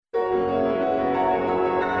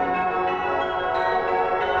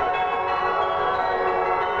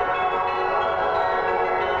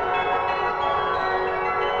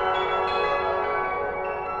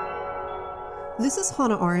This is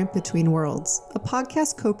Hannah Arendt Between Worlds, a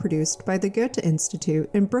podcast co-produced by the Goethe-Institut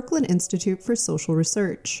and Brooklyn Institute for Social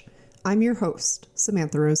Research. I'm your host,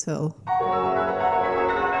 Samantha Rose Hill.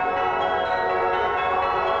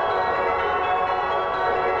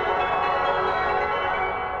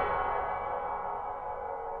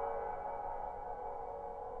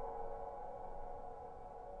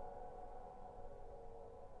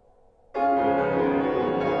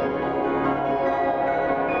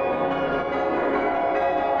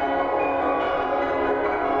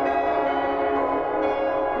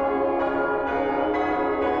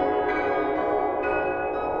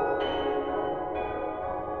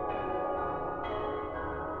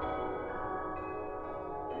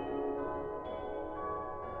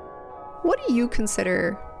 What do you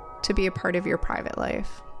consider to be a part of your private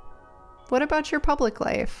life? What about your public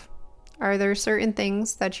life? Are there certain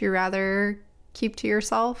things that you rather keep to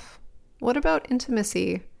yourself? What about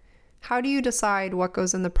intimacy? How do you decide what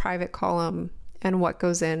goes in the private column and what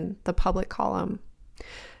goes in the public column?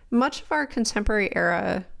 Much of our contemporary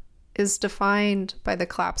era is defined by the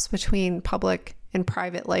collapse between public and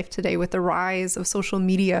private life today, with the rise of social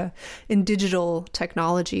media and digital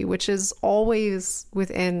technology, which is always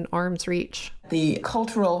within arm's reach. The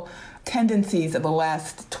cultural tendencies of the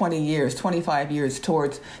last 20 years, 25 years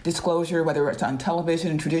towards disclosure, whether it's on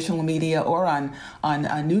television, traditional media, or on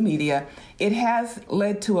new media, it has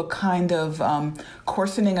led to a kind of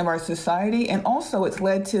coarsening of our society, and also it's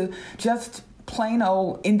led to just plain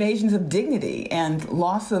old invasions of dignity and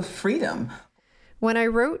loss of freedom. When I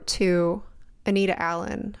wrote to Anita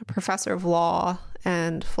Allen, a professor of law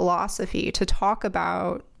and philosophy, to talk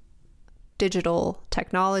about digital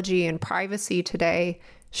technology and privacy today,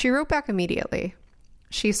 she wrote back immediately.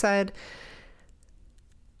 She said,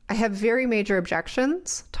 "I have very major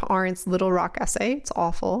objections to Arendt's Little Rock essay. It's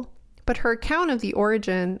awful. But her account of the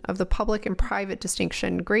origin of the public and private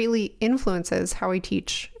distinction greatly influences how I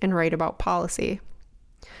teach and write about policy."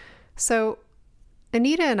 So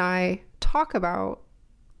Anita and I talk about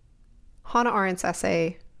Hannah Arendt's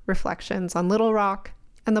essay, Reflections on Little Rock,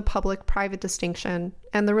 and the public-private distinction,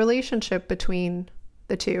 and the relationship between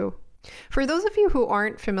the two. For those of you who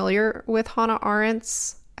aren't familiar with Hannah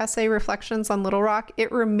Arendt's essay, Reflections on Little Rock, it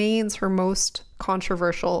remains her most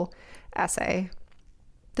controversial essay.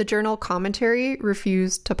 The journal Commentary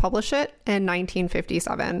refused to publish it in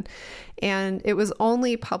 1957, and it was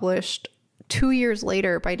only published 2 years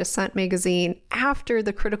later by Dissent magazine after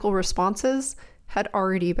the critical responses had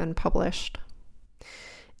already been published.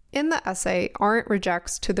 In the essay, Arendt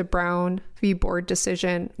rejects to the Brown v. Board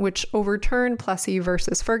decision, which overturned Plessy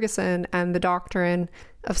versus Ferguson and the doctrine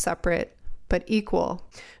of separate but equal.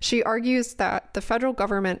 She argues that the federal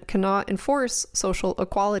government cannot enforce social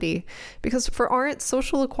equality because for Arendt,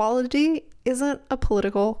 social equality isn't a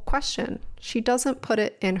political question. She doesn't put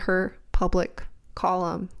it in her public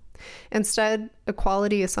column. Instead,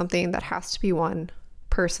 equality is something that has to be won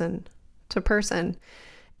person to person.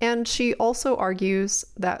 And she also argues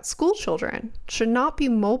that school children should not be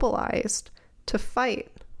mobilized to fight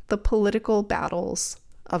the political battles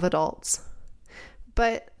of adults.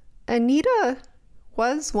 But Anita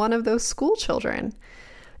was one of those school children.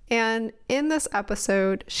 And in this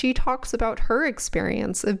episode, she talks about her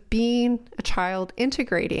experience of being a child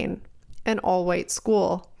integrating an all-white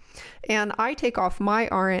school. And I take off my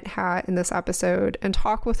Arendt hat in this episode and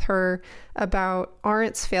talk with her about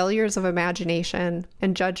Arendt's failures of imagination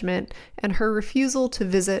and judgment and her refusal to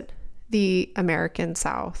visit the American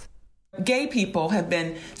South. Gay people have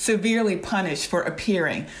been severely punished for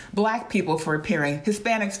appearing, Black people for appearing,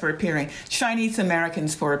 Hispanics for appearing, Chinese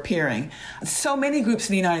Americans for appearing. So many groups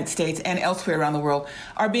in the United States and elsewhere around the world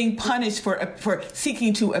are being punished for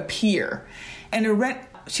seeking to appear. And Arendt,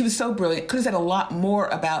 she was so brilliant, could have said a lot more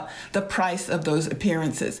about the price of those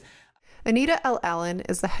appearances. Anita L. Allen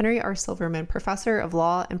is the Henry R. Silverman Professor of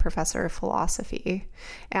Law and Professor of Philosophy.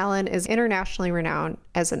 Allen is internationally renowned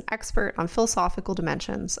as an expert on philosophical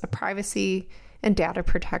dimensions of privacy and data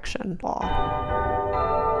protection law.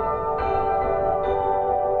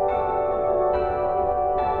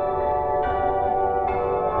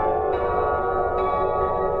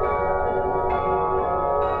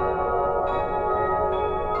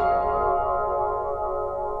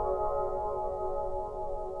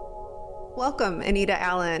 Welcome, Anita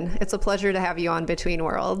Allen. It's a pleasure to have you on Between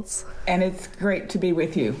Worlds. And it's great to be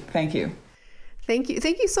with you. Thank you. Thank you.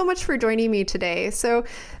 Thank you so much for joining me today. So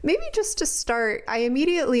maybe just to start, I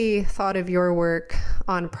immediately thought of your work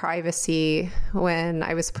on privacy when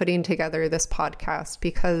I was putting together this podcast,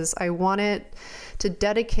 because I wanted to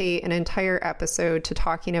dedicate an entire episode to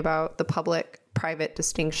talking about the public public-private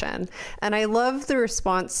distinction. And I love the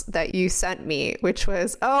response that you sent me, which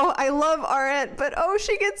was, oh, I love Arendt, but oh,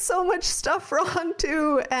 she gets so much stuff wrong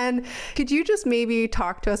too. And could you just maybe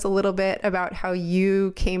talk to us a little bit about how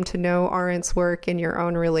you came to know Arendt's work and your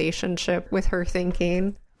own relationship with her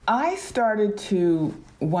thinking? I started to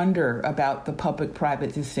wonder about the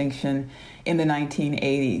public-private distinction in the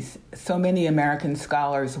 1980s. So many American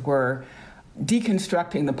scholars were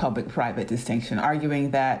deconstructing the public-private distinction,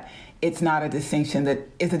 arguing that it's not a distinction, that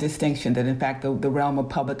is a distinction, that in fact the realm of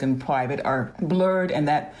public and private are blurred, and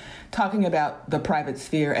that talking about the private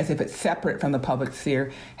sphere as if it's separate from the public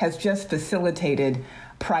sphere has just facilitated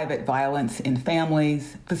private violence in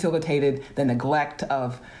families, facilitated the neglect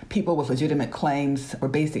of people with legitimate claims or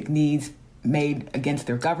basic needs made against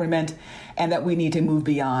their government, and that we need to move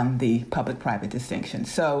beyond the public-private distinction.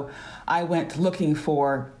 So I went looking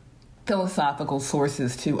for philosophical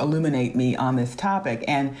sources to illuminate me on this topic.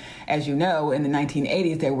 And as you know, in the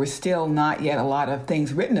 1980s, there were still not yet a lot of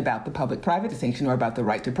things written about the public-private distinction or about the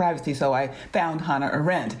right to privacy. So I found Hannah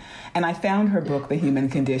Arendt, and I found her book, The Human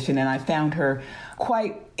Condition, and I found her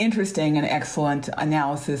quite interesting and excellent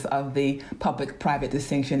analysis of the public-private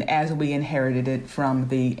distinction as we inherited it from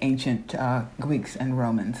the ancient Greeks and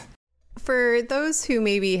Romans. For those who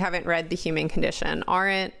maybe haven't read The Human Condition,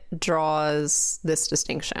 Arendt draws this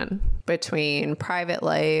distinction between private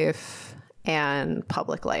life and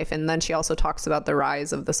public life. And then she also talks about the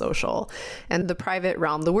rise of the social and the private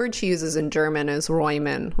realm. The word she uses in German is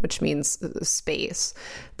Räumen, which means space.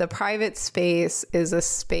 The private space is a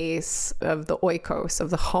space of the oikos, of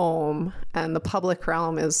the home, and the public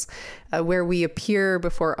realm is where we appear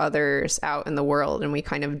before others out in the world, and we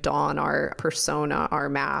kind of don our persona, our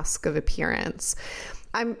mask of appearance.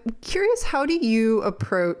 I'm curious, how do you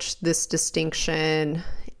approach this distinction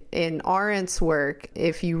in Arendt's work,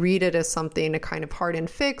 if you read it as something kind of hard and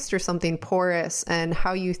fixed or something porous, and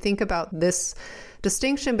how you think about this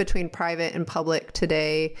distinction between private and public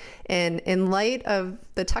today, and in light of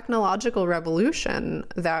the technological revolution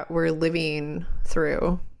that we're living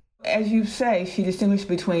through? As you say, she distinguished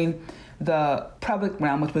between the public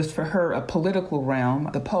realm, which was for her a political realm,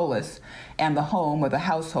 the polis, and the home or the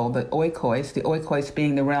household, the oikos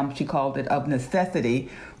being the realm, she called it, of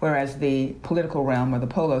necessity, whereas the political realm or the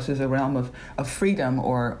polos is a realm of freedom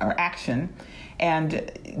or action.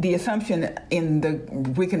 And the assumption in the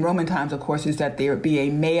Greek and Roman times, of course, is that there would be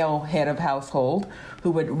a male head of household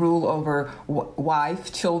who would rule over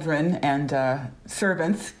wives, children, and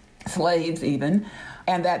servants, slaves even,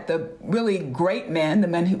 and that the really great men, the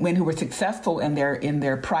men who were successful in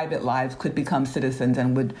their private lives, could become citizens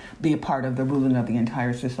and would be a part of the ruling of the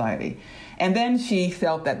entire society. And then she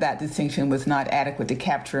felt that that distinction was not adequate to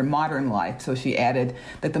capture modern life, so she added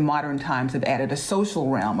that the modern times have added a social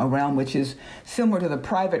realm, a realm which is similar to the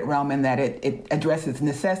private realm in that it addresses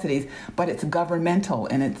necessities, but it's governmental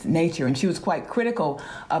in its nature. And she was quite critical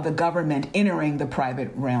of the government entering the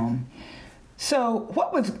private realm. So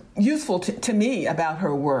what was useful to me about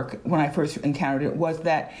her work when I first encountered it was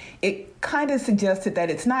that it kind of suggested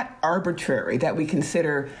that it's not arbitrary that we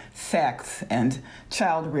consider sex and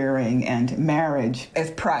child rearing and marriage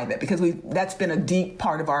as private, because that's been a deep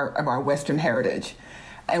part of our Western heritage,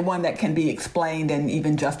 and one that can be explained and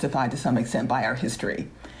even justified to some extent by our history.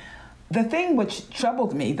 The thing which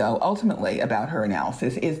troubled me, though, ultimately about her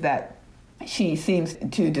analysis is that she seems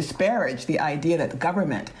to disparage the idea that the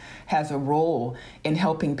government has a role in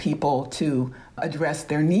helping people to address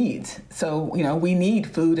their needs. So, we need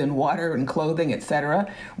food and water and clothing,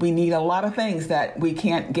 etc. We need a lot of things that we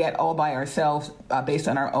can't get all by ourselves based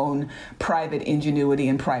on our own private ingenuity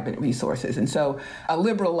and private resources. And so a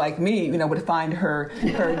liberal like me, would find her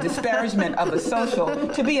disparagement of the social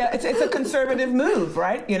to be it's a conservative move,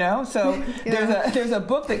 right? So there's a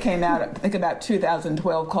book that came out, I think about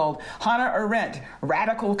 2012, called Hannah Arendt,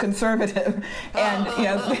 Radical Conservative.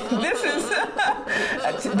 And,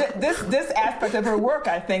 this aspect of her work,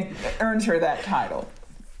 I think, earns her that title.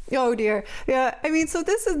 Oh dear. Yeah. I mean, so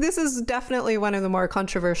this is definitely one of the more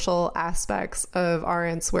controversial aspects of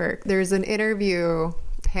Arendt's work. There's an interview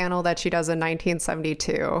panel that she does in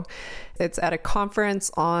 1972. It's at a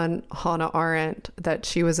conference on Hannah Arendt that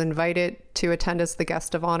she was invited to attend as the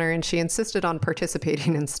guest of honor, and she insisted on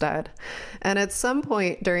participating instead. And at some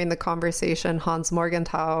point during the conversation, Hans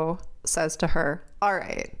Morgenthau says to her, "All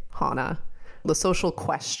right, Hannah, the social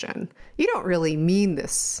question. You don't really mean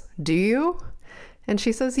this, do you?" And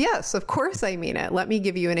she says, "Yes, of course I mean it. Let me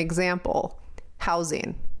give you an example.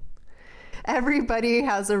 Housing. Everybody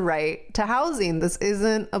has a right to housing. This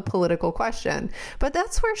isn't a political question." But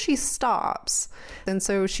that's where she stops. And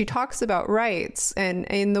so she talks about rights, and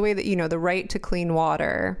in the way that, the right to clean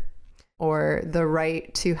water, or the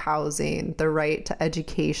right to housing, the right to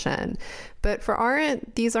education. But for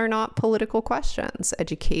Arendt, these are not political questions.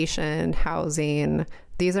 Education, housing,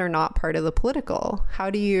 these are not part of the political.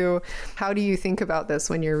 How do you think about this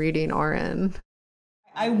when you're reading Arendt?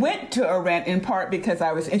 I went to Arendt in part because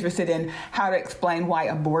I was interested in how to explain why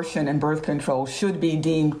abortion and birth control should be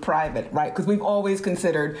deemed private, right? Because we've always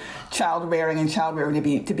considered childbearing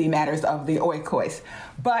to be matters of the oikos.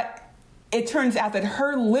 But it turns out that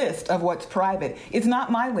her list of what's private is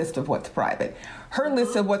not my list of what's private. Her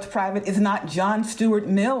list of what's private is not John Stuart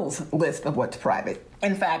Mill's list of what's private.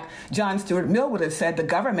 In fact, John Stuart Mill would have said the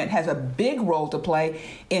government has a big role to play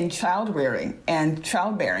in childbearing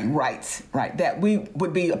rights, right, that we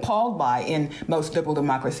would be appalled by in most liberal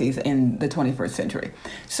democracies in the 21st century.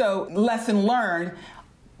 So, lesson learned.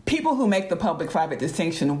 People who make the public-private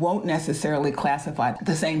distinction won't necessarily classify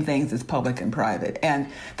the same things as public and private. And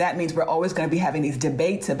that means we're always going to be having these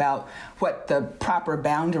debates about what the proper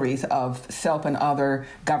boundaries of self and other,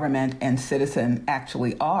 government and citizen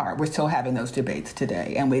actually are. We're still having those debates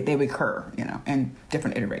today, and they recur, in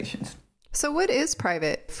different iterations. So what is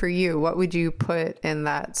private for you? What would you put in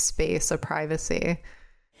that space of privacy?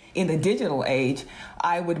 In the digital age,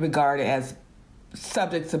 I would regard it as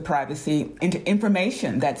subjects of privacy into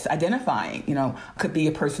information that's identifying, could be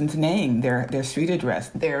a person's name, their street address,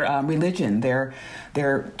 their religion, their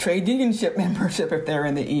trade unionship membership if they're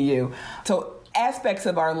in the EU. So aspects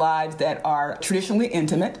of our lives that are traditionally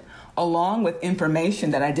intimate, along with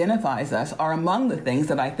information that identifies us, are among the things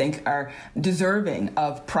that I think are deserving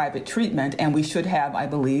of private treatment. And we should have, I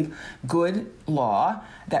believe, good law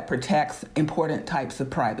that protects important types of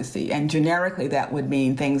privacy. And generically, that would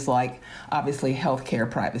mean things like, obviously, healthcare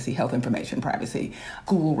privacy, health information privacy,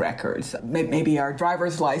 school records, maybe our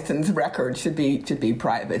driver's license records should be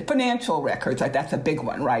private. Financial records, like that's a big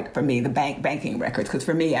one, right? For me, the banking records, because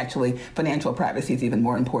for me, actually, financial privacy is even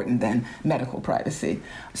more important than medical privacy.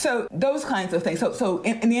 So those kinds of things. So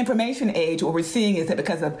in the information age, what we're seeing is that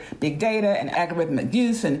because of big data and algorithmic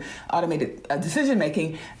use and automated decision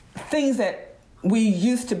making, things that we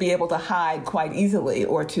used to be able to hide quite easily,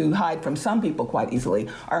 or to hide from some people quite easily,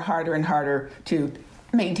 are harder and harder to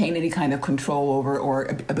maintain any kind of control over or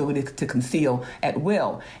ability to conceal at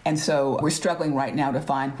will. And so we're struggling right now to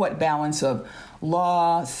find what balance of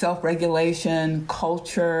law, self-regulation,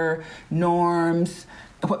 culture, norms,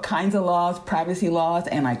 what kinds of laws, privacy laws,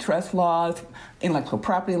 antitrust laws, intellectual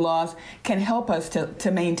property laws, can help us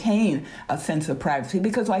to maintain a sense of privacy.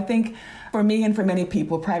 Because I think for me and for many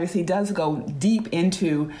people, privacy does go deep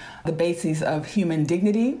into the bases of human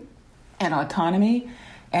dignity and autonomy.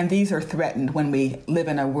 And these are threatened when we live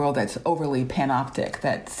in a world that's overly panoptic,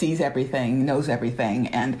 that sees everything, knows everything,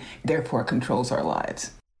 and therefore controls our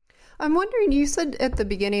lives. I'm wondering, you said at the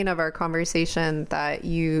beginning of our conversation that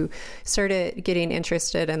you started getting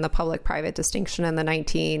interested in the public-private distinction in the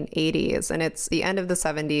 1980s, and it's the end of the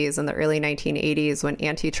 70s and the early 1980s when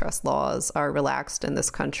antitrust laws are relaxed in this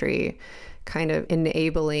country, kind of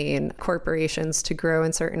enabling corporations to grow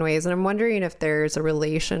in certain ways. And I'm wondering if there's a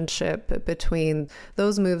relationship between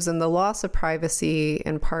those moves and the loss of privacy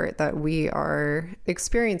in part that we are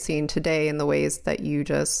experiencing today in the ways that you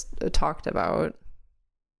just talked about.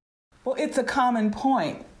 Well, it's a common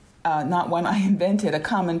point, not one I invented, a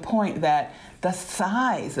common point that the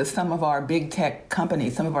size of some of our big tech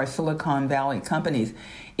companies, some of our Silicon Valley companies,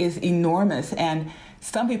 is enormous. And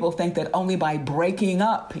some people think that only by breaking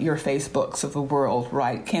up your Facebooks of the world,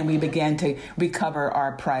 right, can we begin to recover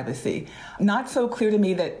our privacy. Not so clear to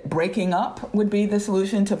me that breaking up would be the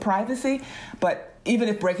solution to privacy, but even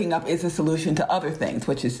if breaking up is a solution to other things,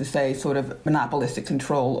 which is to say sort of monopolistic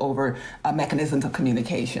control over mechanisms of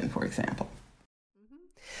communication, for example.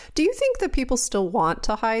 Do you think that people still want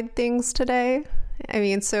to hide things today? I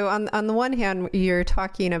mean, so on the one hand, you're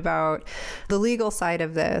talking about the legal side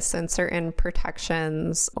of this and certain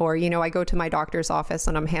protections, or, I go to my doctor's office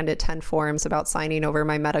and I'm handed 10 forms about signing over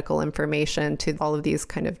my medical information to all of these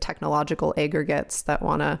kind of technological aggregates that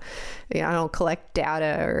want to, collect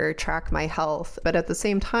data or track my health. But at the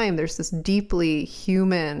same time, there's this deeply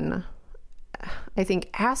human, I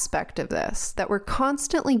think, aspect of this that we're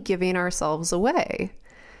constantly giving ourselves away.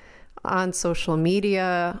 On social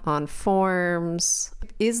media, on forums.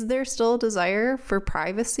 Is there still a desire for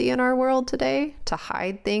privacy in our world today, to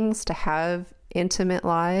hide things, to have intimate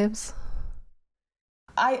lives?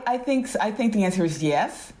 I think the answer is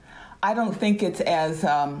yes. I don't think it's as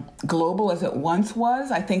global as it once was.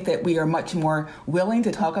 I think that we are much more willing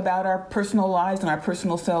to talk about our personal lives and our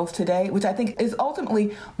personal selves today, which I think is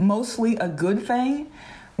ultimately mostly a good thing.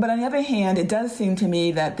 But on the other hand, it does seem to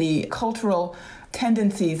me that the cultural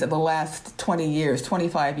tendencies of the last 20 years,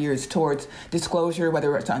 25 years towards disclosure,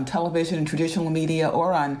 whether it's on television, traditional media,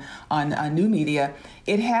 or on new media,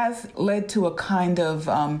 it has led to a kind of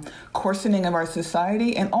coarsening of our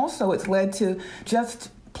society, and also it's led to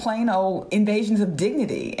just plain old invasions of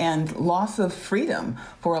dignity and loss of freedom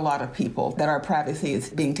for a lot of people, that our privacy is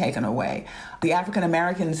being taken away. The African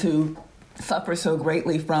Americans who suffer so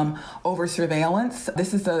greatly from over surveillance.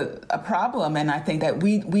 This is a problem, and I think that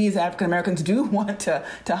we as African Americans do want to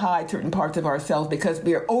hide certain parts of ourselves because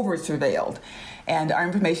we are over surveilled. And our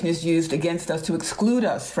information is used against us to exclude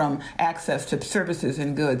us from access to services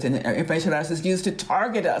and goods, and our information about us is used to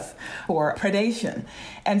target us for predation.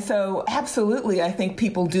 And so absolutely, I think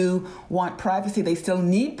people do want privacy. They still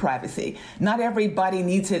need privacy. Not everybody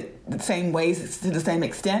needs it the same ways, to the same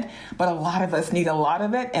extent, but a lot of us need a lot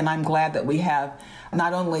of it, and I'm glad that we have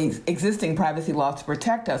not only existing privacy laws to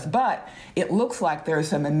protect us, but it looks like there's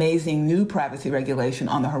some amazing new privacy regulation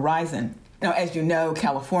on the horizon. Now, as you know,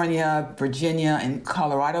 California, Virginia, and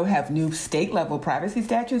Colorado have new state-level privacy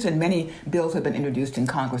statutes, and many bills have been introduced in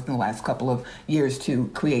Congress in the last couple of years to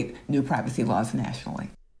create new privacy laws nationally.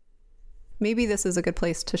 Maybe this is a good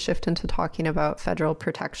place to shift into talking about federal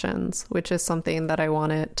protections, which is something that I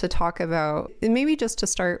wanted to talk about. And maybe just to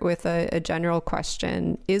start with a general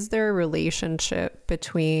question, is there a relationship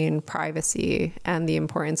between privacy and the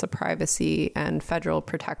importance of privacy and federal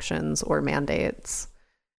protections or mandates?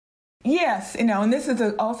 Yes, and this is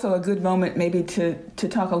also a good moment maybe to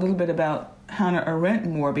talk a little bit about Hannah Arendt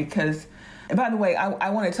more, because, and by the way, I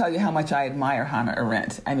want to tell you how much I admire Hannah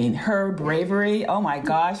Arendt. I mean, her bravery, oh my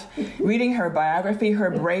gosh, reading her biography, her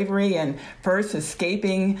bravery and first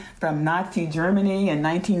escaping from Nazi Germany in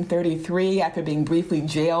 1933 after being briefly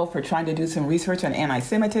jailed for trying to do some research on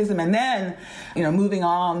anti-Semitism, and then, moving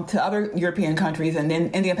on to other European countries, and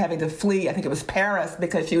then ending up having to flee, I think it was Paris,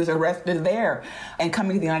 because she was arrested there, and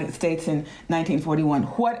coming to the United States in 1941.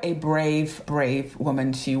 What a brave, brave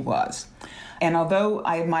woman she was. And although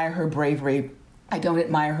I admire her bravery, I don't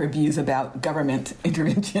admire her views about government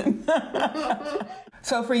intervention.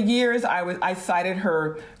 So for years, I cited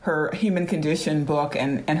her Human Condition book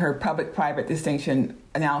and her public-private distinction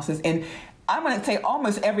analysis. And I'm going to say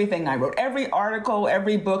almost everything I wrote, every article,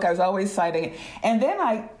 every book, I was always citing it. And then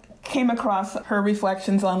I came across her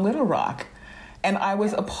reflections on Little Rock, and I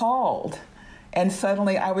was appalled. And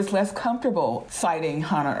suddenly I was less comfortable citing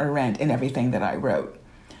Hannah Arendt in everything that I wrote.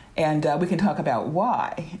 And we can talk about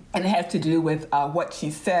why. And it has to do with what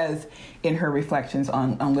she says in her reflections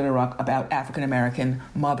on Little Rock about African-American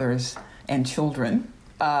mothers and children.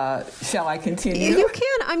 Shall I continue? You can.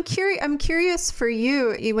 I'm curious for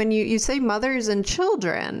you when you say mothers and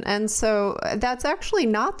children. And so that's actually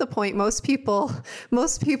not the point most people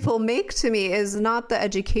make to me, is not the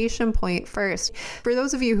education point first. For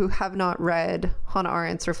those of you who have not read Hannah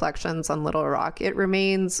Arendt's reflections on Little Rock, it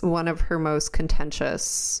remains one of her most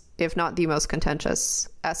contentious, if not the most contentious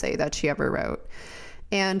essay that she ever wrote.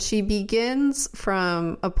 And she begins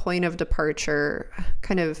from a point of departure,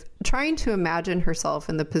 kind of trying to imagine herself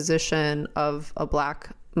in the position of a Black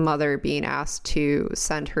mother being asked to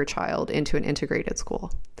send her child into an integrated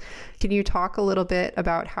school. Can you talk a little bit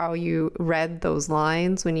about how you read those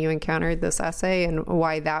lines when you encountered this essay, and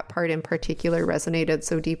why that part in particular resonated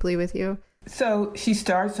so deeply with you? So she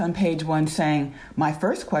starts on page 1 saying, "My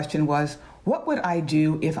first question was, what would I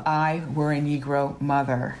do if I were a Negro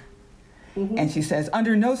mother?" Mm-hmm. And she says,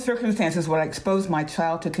 "Under no circumstances would I expose my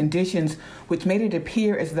child to conditions which made it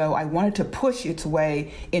appear as though I wanted to push its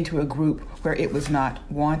way into a group where it was not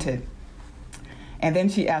wanted." And then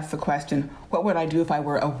she asks the question, what would I do if I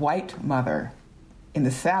were a white mother in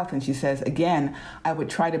the South? And she says, again, I would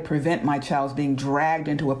try to prevent my child being dragged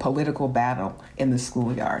into a political battle in the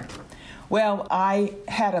schoolyard. Well, I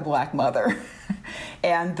had a Black mother.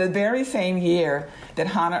 And the very same year that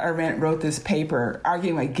Hannah Arendt wrote this paper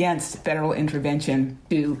arguing against federal intervention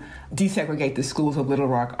to desegregate the schools of Little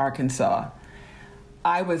Rock, Arkansas,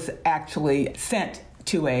 I was actually sent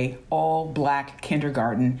to a all-Black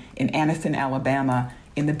kindergarten in Anniston, Alabama,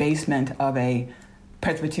 in the basement of a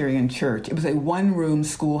Presbyterian church. It was a one-room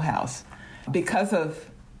schoolhouse. Because of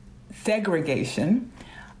segregation,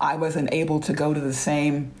 I wasn't able to go to the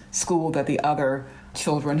same school that the other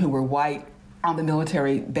children who were white on the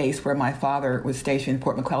military base where my father was stationed in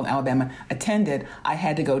Fort McClellan, Alabama, attended. I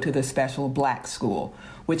had to go to the special Black school,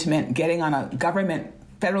 which meant getting on a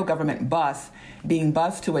federal government bus, being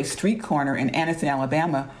bused to a street corner in Anniston,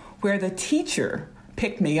 Alabama, where the teacher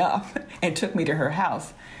picked me up and took me to her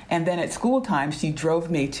house. And then at school time, she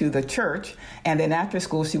drove me to the church. And then after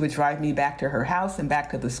school, she would drive me back to her house and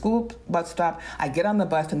back to the school bus stop. I'd get on the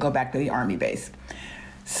bus and go back to the Army base.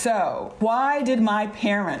 So, why did my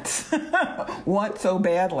parents want so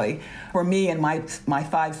badly for me and my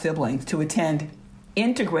 5 siblings to attend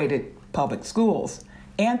integrated public schools?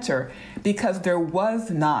 Answer, because there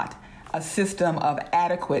was not a system of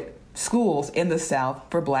adequate schools in the South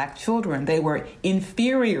for black children. They were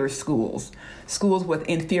inferior schools, schools with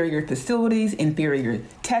inferior facilities, inferior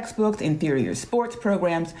textbooks, inferior sports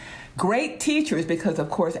programs, great teachers, because of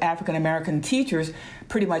course African American teachers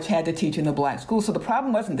pretty much had to teach in the black schools. So the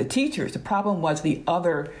problem wasn't the teachers, the problem was the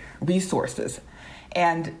other resources.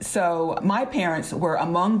 And so my parents were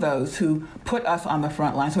among those who put us on the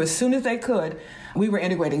front line. So as soon as they could, we were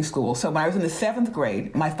integrating schools. So when I was in the 7th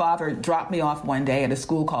grade, my father dropped me off one day at a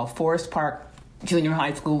school called Forest Park Junior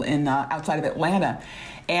High School in outside of Atlanta.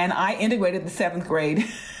 And I integrated the 7th grade.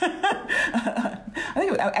 I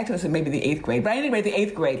think it was maybe the 8th grade, but I integrated the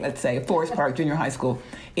 8th grade, let's say, Forest Park Junior High School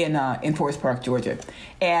in Forest Park, Georgia.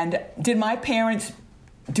 And did my parents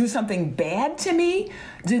do something bad to me?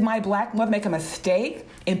 Did my black mother make a mistake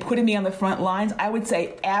in putting me on the front lines? I would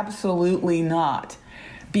say absolutely not,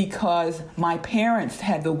 because my parents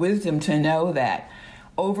had the wisdom to know that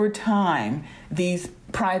over time, these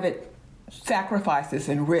private sacrifices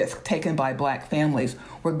and risks taken by black families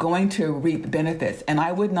were going to reap benefits. And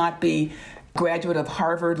I would not be graduate of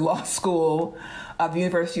Harvard Law School, of the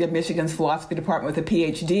University of Michigan's philosophy department with a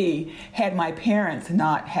PhD, had my parents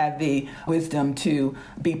not had the wisdom to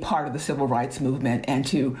be part of the civil rights movement and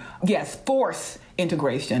to, yes, force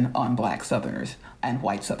integration on black Southerners and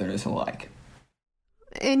white Southerners alike.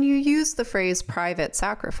 And you use the phrase private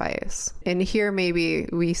sacrifice. And here maybe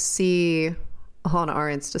we see Hannah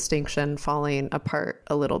Arendt's distinction falling apart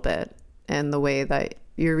a little bit in the way that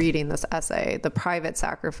you're reading this essay, the private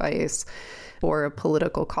sacrifice for a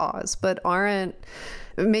political cause. But Arendt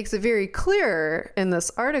makes it very clear in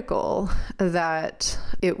this article that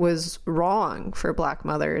it was wrong for black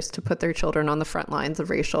mothers to put their children on the front lines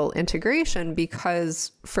of racial integration,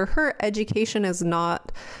 because for her, education is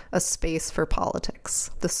not a space for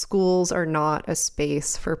politics. The schools are not a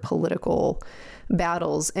space for political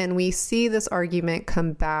battles. And we see this argument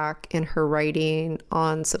come back in her writing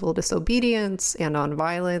on civil disobedience and on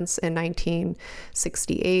violence in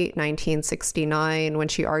 1968, 1969, when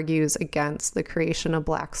she argues against the creation of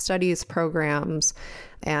Black Studies programs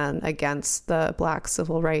and against the Black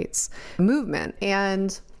civil rights movement.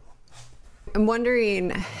 And I'm wondering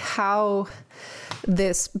how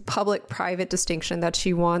this public-private distinction that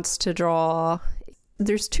she wants to draw,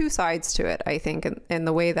 there's 2 sides to it, I think, in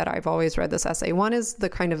the way that I've always read this essay. One is the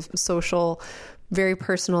kind of social, very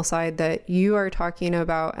personal side that you are talking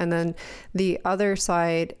about, and then the other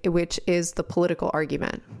side, which is the political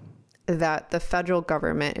argument that the federal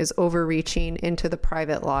government is overreaching into the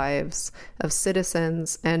private lives of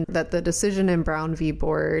citizens, and that the decision in Brown v.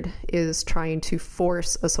 Board is trying to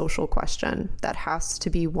force a social question that has to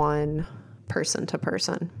be won person to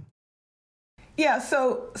person. Yeah,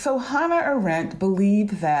 so Hannah Arendt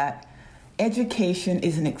believed that education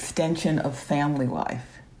is an extension of family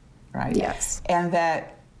life, right? Yes. And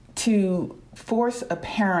that to force a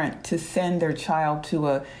parent to send their child to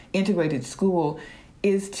an integrated school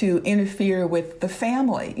is to interfere with the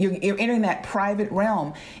family. You're entering that private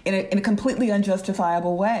realm in a completely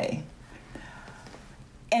unjustifiable way.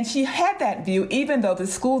 And she had that view even though the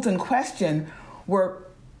schools in question were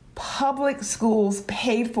public schools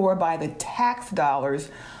paid for by the tax dollars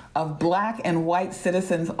of black and white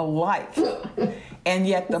citizens alike. And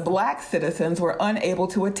yet the black citizens were unable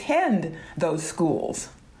to attend those schools.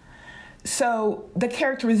 So the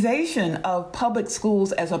characterization of public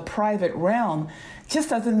schools as a private realm just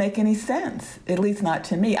doesn't make any sense, at least not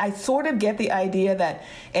to me. I sort of get the idea that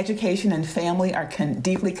education and family are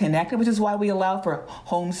deeply connected, which is why we allow for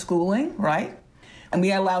homeschooling, right? And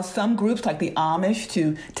we allow some groups like the Amish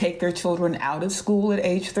to take their children out of school at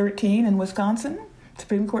age 13 in Wisconsin.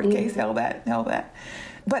 Supreme Court case held that.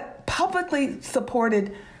 But publicly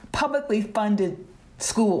supported, publicly funded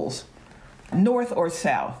schools, north or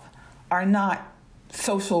south, are not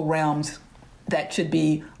social realms that should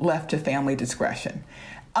be left to family discretion.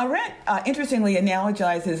 Arendt, interestingly,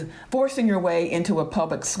 analogizes forcing your way into a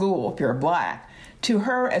public school if you're black to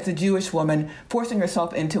her as a Jewish woman forcing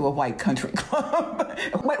herself into a white country club.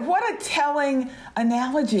 But what a telling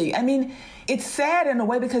analogy. I mean, it's sad in a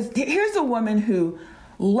way because here's a woman who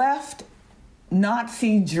left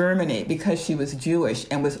Nazi Germany because she was Jewish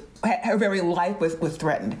and her very life was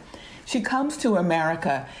threatened. She comes to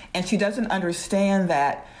America and she doesn't understand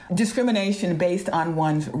that discrimination based on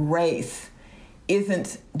one's race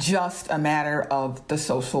isn't just a matter of the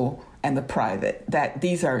social and the private, that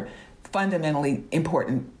these are fundamentally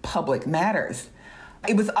important public matters.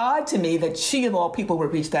 It was odd to me that she, of all people,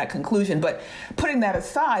 would reach that conclusion. But putting that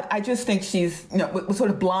aside, I just think she's, was sort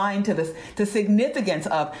of blind to the significance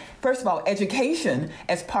of, first of all, education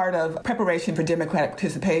as part of preparation for democratic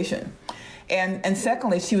participation. And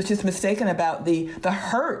secondly, she was just mistaken about the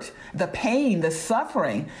hurt, the pain, the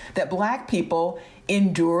suffering that Black people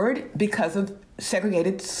endured because of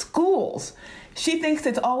segregated schools. She thinks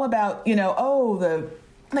it's all about,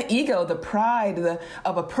 the ego, the pride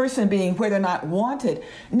of a person being where they're not wanted.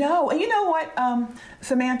 No, and you know what,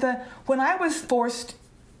 Samantha? When I was forced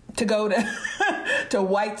to go to to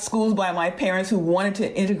white schools by my parents who wanted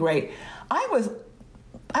to integrate, I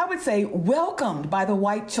would say, welcomed by the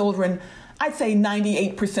white children. I'd say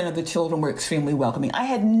 98% of the children were extremely welcoming. I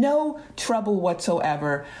had no trouble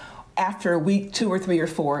whatsoever after week 2 or 3 or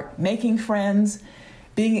 4 making friends,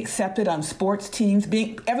 being accepted on sports teams,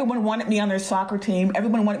 everyone wanted me on their soccer team.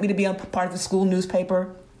 Everyone wanted me to be a part of the school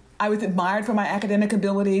newspaper. I was admired for my academic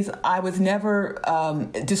abilities. I was never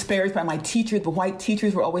disparaged by my teachers. The white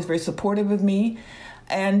teachers were always very supportive of me.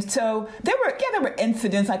 And so there were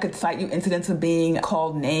incidents. I could cite you incidents of being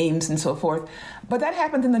called names and so forth. But that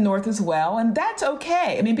happens in the North as well, and that's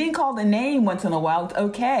okay. I mean, being called a name once in a while, it's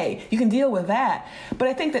okay. You can deal with that. But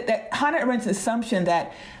I think that Hannah Arendt's assumption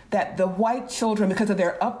that the white children, because of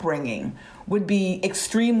their upbringing, would be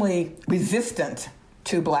extremely resistant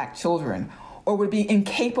to Black children or would be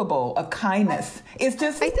incapable of kindness is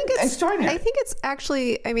just extraordinary. I think it's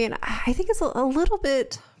actually, I think it's a little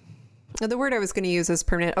bit... The word I was going to use is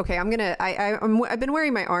permanent. Okay, I've been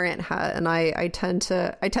wearing my Arendt hat, and I tend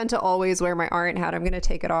to always wear my Arendt hat. I'm going to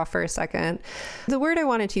take it off for a second. The word I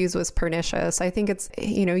wanted to use was pernicious. I think it's,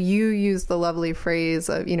 you use the lovely phrase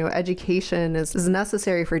of, education is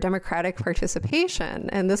necessary for democratic participation.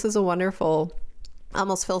 And this is a wonderful,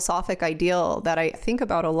 almost philosophic ideal that I think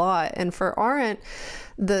about a lot. And for Arendt,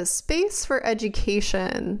 the space for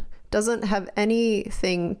education doesn't have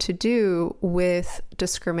anything to do with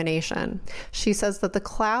discrimination. She says that the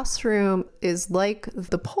classroom is like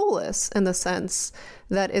the polis in the sense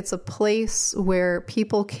that it's a place where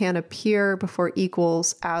people can appear before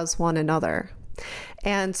equals as one another.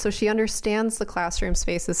 And so she understands the classroom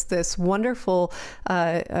space as this wonderful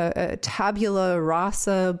tabula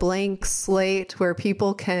rasa, blank slate where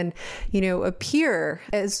people can, appear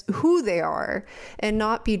as who they are and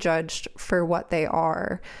not be judged for what they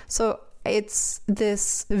are. So it's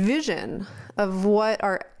this vision of what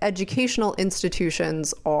our educational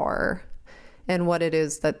institutions are and what it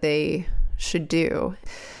is that they should do.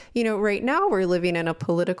 Right now we're living in a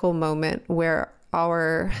political moment where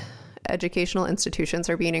our educational institutions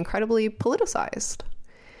are being incredibly politicized.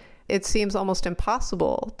 It seems almost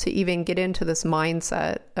impossible to even get into this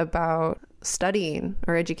mindset about studying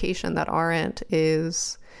or education that Arendt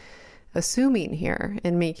is assuming here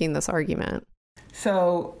in making this argument.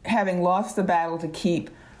 So, having lost the battle to keep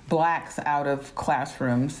Blacks out of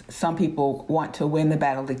classrooms, some people want to win the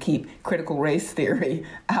battle to keep critical race theory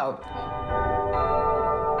out.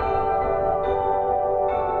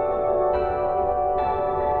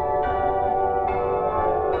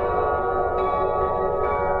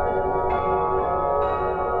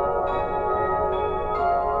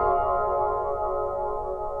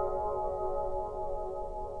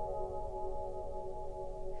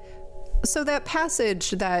 So that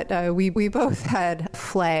passage that we both had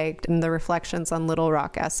flagged in the Reflections on Little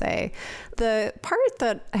Rock essay, the part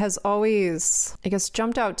that has always,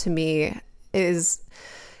 jumped out to me is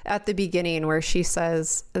at the beginning where she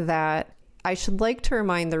says that I should like to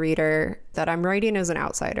remind the reader that I'm writing as an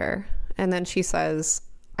outsider. And then she says,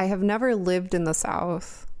 I have never lived in the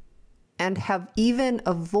South and I've even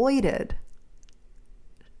avoided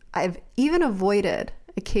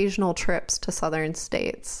occasional trips to Southern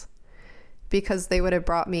states, because they would have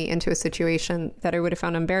brought me into a situation that I would have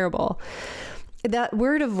found unbearable. That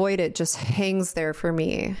word avoided just hangs there for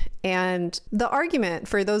me. And the argument,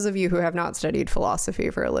 for those of you who have not studied philosophy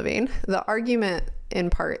for a living, the argument in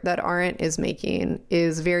part that Arendt is making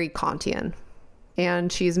is very Kantian.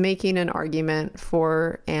 And she's making an argument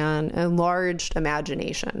for an enlarged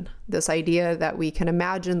imagination, this idea that we can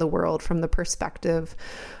imagine the world from the perspective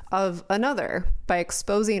of another by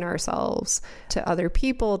exposing ourselves to other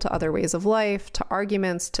people, to other ways of life, to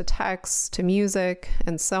arguments, to texts, to music,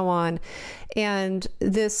 and so on. And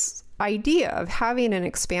this idea of having an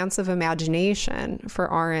expansive imagination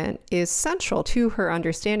for Arendt is central to her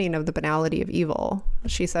understanding of the banality of evil.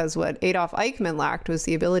 She says what Adolf Eichmann lacked was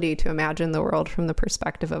the ability to imagine the world from the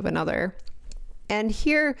perspective of another. And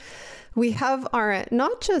here we have Arendt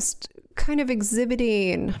not just kind of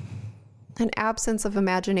exhibiting an absence of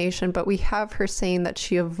imagination, but we have her saying that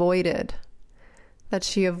she avoided that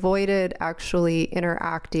she avoided actually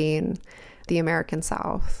interacting the American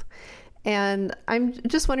South. And I'm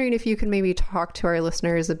just wondering if you can maybe talk to our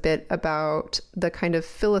listeners a bit about the kind of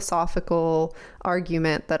philosophical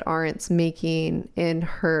argument that Arendt's making in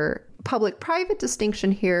her public-private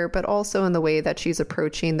distinction here, but also in the way that she's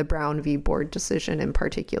approaching the Brown v. Board decision in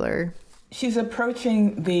particular. She's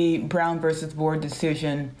approaching the Brown versus Board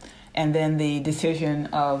decision and then the decision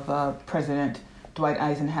of President Dwight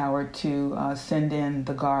Eisenhower to send in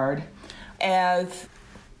the Guard as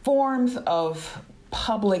forms of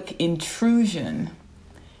public intrusion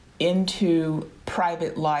into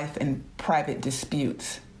private life and private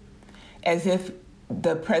disputes, as if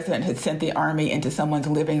the president had sent the army into someone's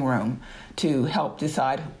living room to help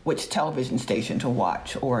decide which television station to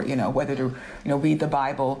watch, or whether to read the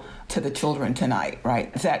Bible to the children tonight, right?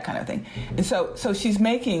 It's that kind of thing. And so she's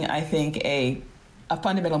making, I think, a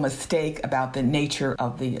fundamental mistake about the nature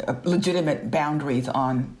of the legitimate boundaries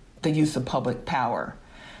on the use of public power.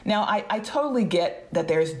 Now, I totally get that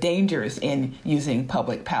there's dangers in using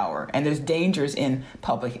public power, and there's dangers in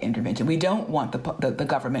public intervention. We don't want the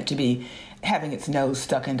government to be having its nose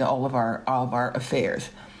stuck into all of our affairs.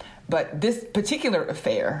 But this particular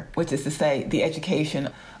affair, which is to say the education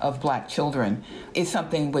of Black children, is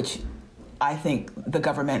something which I think the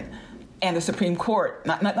government and the Supreme Court,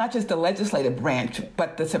 not just the legislative branch,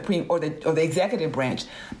 but the Supreme or the executive branch,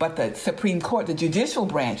 but the Supreme Court, the judicial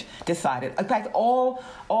branch, decided. In fact, all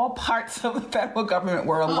parts of the federal government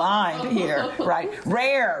were aligned here,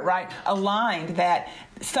 right? Aligned that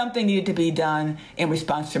something needed to be done in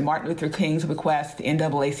response to Martin Luther King's request, the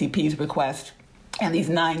NAACP's request, and these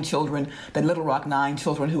 9 children, the Little Rock 9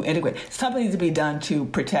 children who integrate. Something needs to be done to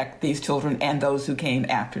protect these children and those who came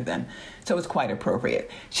after them. So it's quite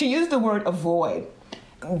appropriate. She used the word avoid.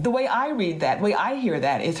 The way I read that, the way I hear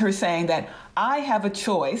that, is her saying that I have a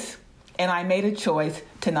choice, and I made a choice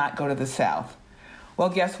to not go to the South. Well,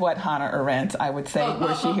 guess what, Hannah Arendt, I would say,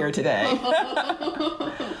 were she here today?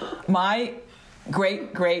 My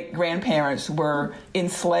great-great-grandparents were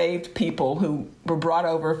enslaved people who were brought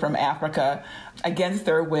over from Africa against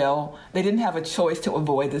their will. They didn't have a choice to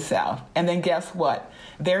avoid the South. And then guess what?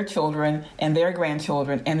 Their children and their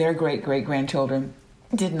grandchildren and their great-great-grandchildren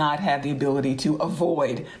did not have the ability to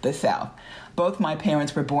avoid the South. Both my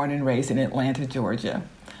parents were born and raised in Atlanta, Georgia.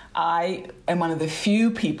 I am one of the few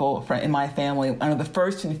people in my family, one of the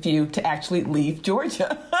first and few to actually leave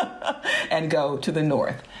Georgia and go to the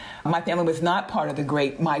North. My family was not part of the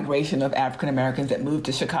great migration of African Americans that moved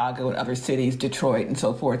to Chicago and other cities, Detroit and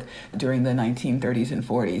so forth, during the 1930s and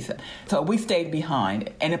 40s. So we stayed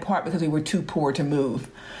behind, and in part because we were too poor to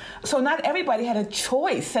move. So not everybody has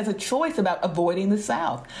a choice about avoiding the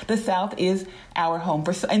South. The South is our home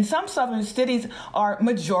and some southern cities are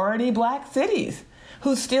majority Black cities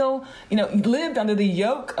who still, lived under the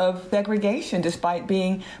yoke of segregation despite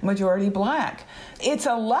being majority Black. It's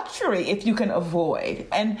a luxury if you can avoid.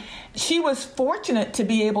 And she was fortunate to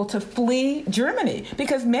be able to flee Germany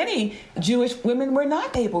because many Jewish women were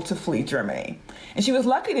not able to flee Germany. And she was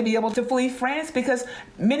lucky to be able to flee France because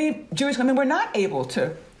many Jewish women were not able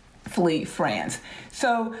to flee France.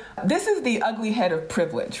 So this is the ugly head of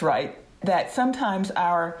privilege, right? That sometimes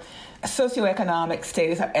our socioeconomic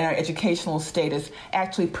status and our educational status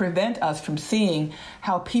actually prevent us from seeing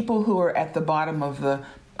how people who are at the bottom of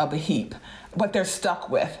the heap, what they're stuck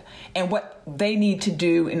with, and what they need to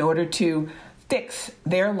do in order to fix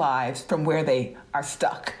their lives from where they are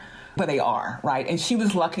stuck, where they are, right? And she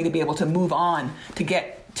was lucky to be able to move on to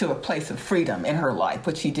get to a place of freedom in her life,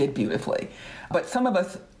 which she did beautifully. But some of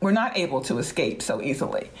us were not able to escape so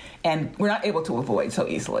easily, and we're not able to avoid so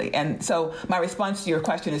easily. And so my response to your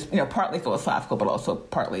question is, partly philosophical, but also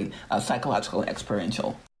partly psychological and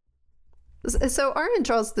experiential. So Arendt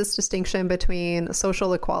draws this distinction between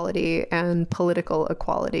social equality and political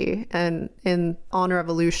equality. And in On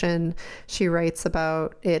Revolution, she writes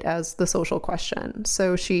about it as the social question.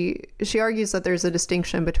 So she argues that there's a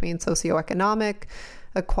distinction between socioeconomic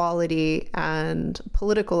equality and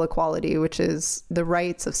political equality, which is the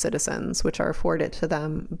rights of citizens, which are afforded to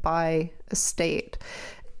them by a state.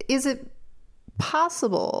 Is it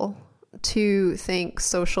possible to think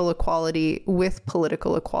social equality with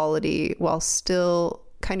political equality while still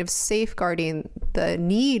kind of safeguarding the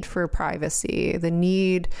need for privacy, the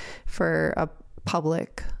need for a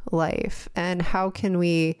public life? And how can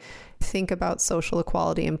we think about social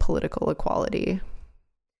equality and political equality?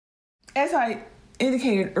 As I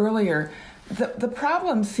indicated earlier, the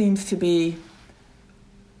problem seems to be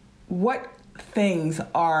what things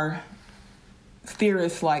are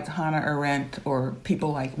theorists like Hannah Arendt or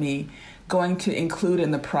people like me going to include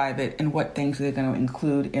in the private and what things they're going to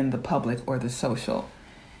include in the public or the social.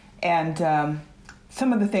 And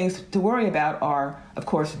some of the things to worry about are, of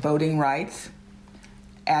course, voting rights,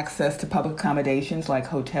 access to public accommodations like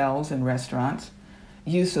hotels and restaurants,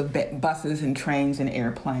 use of buses and trains and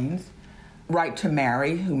airplanes, right to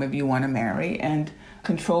marry whomever you want to marry, and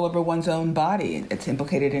control over one's own body. It's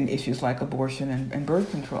implicated in issues like abortion and birth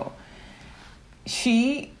control.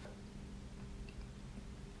 She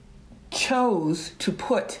chose to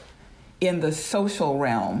put in the social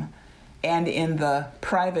realm and in the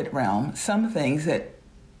private realm some things that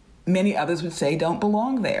many others would say don't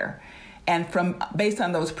belong there. And based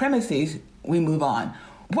on those premises, we move on.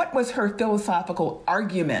 What was her philosophical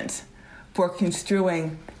argument for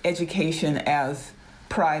construing education as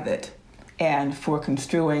private and for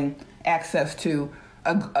construing access to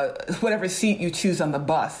whatever seat you choose on the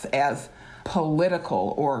bus as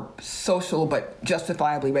political or social but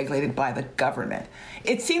justifiably regulated by the government?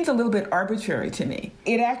 It seems a little bit arbitrary to me.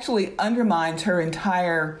 It actually undermines her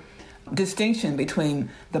entire distinction between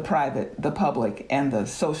the private, the public, and the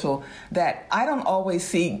social, that I don't always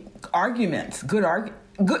see arguments,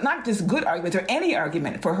 not just good arguments or any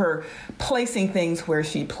argument for her placing things where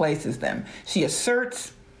she places them. She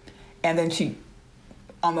asserts, and then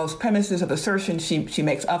on those premises of assertion, she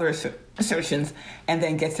makes other assertions and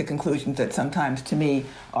then gets to conclusions that sometimes, to me,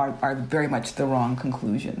 are very much the wrong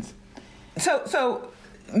conclusions. So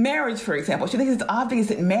marriage, for example, she thinks it's obvious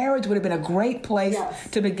that marriage would have been a great place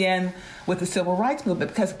to begin with the civil rights movement,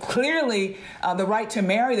 because clearly the right to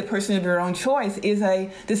marry the person of your own choice is a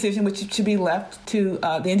decision which should be left to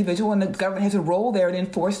the individual, and the government has a role there in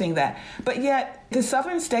enforcing that. But yet the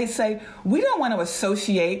southern states say, we don't want to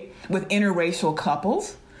associate with interracial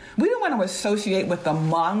couples. We don't want to associate with the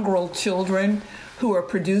mongrel children who are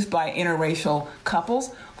produced by interracial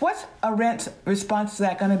couples. What's Arendt's response to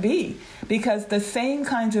that going to be? Because the same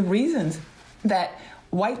kinds of reasons that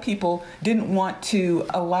white people didn't want to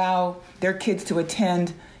allow their kids to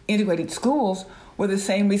attend integrated schools were the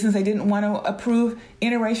same reasons they didn't want to approve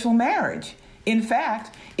interracial marriage. In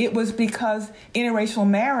fact, it was because interracial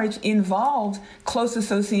marriage involved close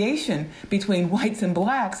association between whites and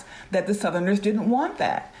blacks that the Southerners didn't want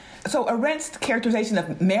that. So Arendt's characterization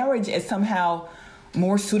of marriage as somehow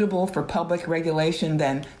more suitable for public regulation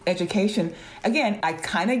than education, again, I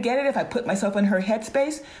kind of get it if I put myself in her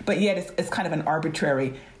headspace, but yet it's kind of an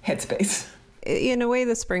arbitrary headspace. In a way,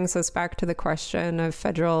 this brings us back to the question of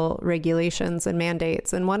federal regulations and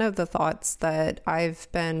mandates. And one of the thoughts that I've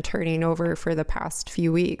been turning over for the past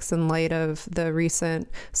few weeks in light of the recent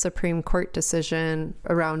Supreme Court decision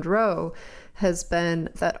around Roe has been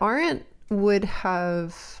that Arendt would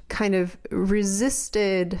have kind of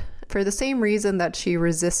resisted, for the same reason that she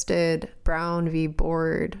resisted Brown v.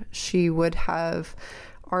 Board, she would have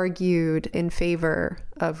argued in favor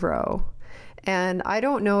of Roe. And I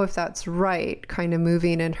don't know if that's right, kind of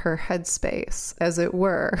moving in her headspace, as it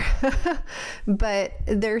were. But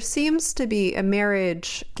there seems to be a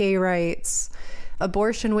marriage, gay rights,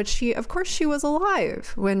 abortion, which she was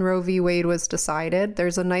alive when Roe v. Wade was decided.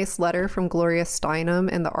 There's a nice letter from Gloria Steinem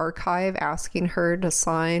in the archive asking her to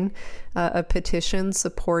sign a petition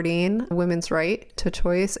supporting women's right to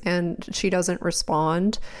choice, and she doesn't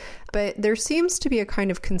respond. But there seems to be a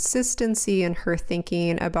kind of consistency in her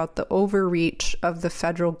thinking about the overreach of the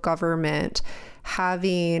federal government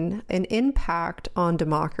having an impact on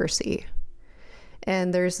democracy.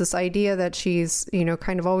 And there's this idea that she's,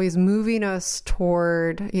 kind of always moving us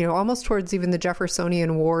toward, almost towards even the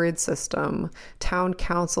Jeffersonian ward system, town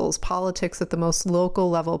councils, politics at the most local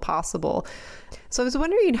level possible. So I was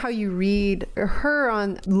wondering how you read her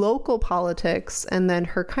on local politics and then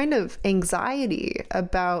her kind of anxiety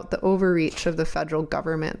about the overreach of the federal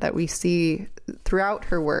government that we see throughout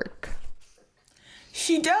her work.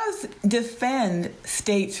 She does defend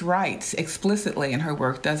states' rights explicitly in her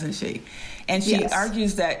work, doesn't she? And she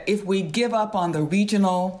argues that if we give up on the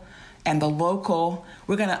regional and the local,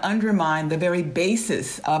 we're going to undermine the very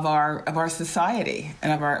basis of our society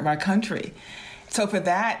and of our country. So for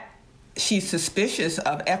that, she's suspicious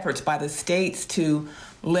of efforts by the states to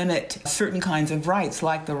limit certain kinds of rights,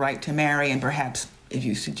 like the right to marry and perhaps, as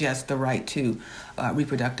you suggest, the right to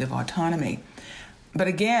reproductive autonomy. But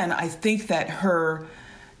again, I think that her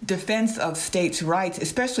defense of states' rights,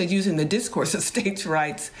 especially using the discourse of states'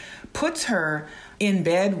 rights, puts her in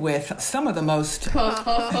bed with some of the most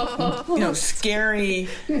scary,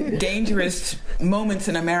 dangerous moments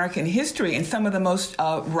in American history and some of the most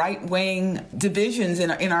right-wing divisions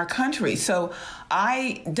in our country. So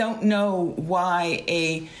I don't know why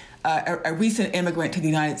a recent immigrant to the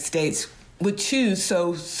United States would choose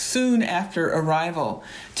so soon after arrival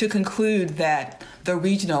to conclude that the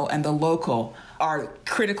regional and the local are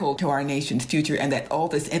critical to our nation's future, and that all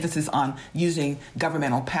this emphasis on using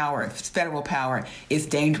governmental power, federal power, is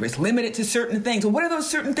dangerous, limited to certain things. Well, what are those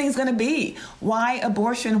certain things going to be? Why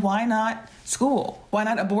abortion? Why not school? Why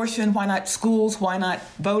not abortion? Why not schools? Why not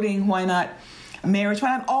voting? Why not marriage?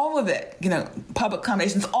 Why not all of it? Public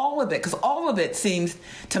accommodations, all of it, because all of it seems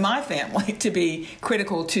to my family to be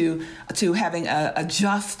critical to having a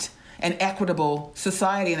just and equitable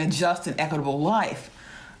society and a just and equitable life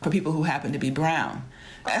for people who happen to be brown.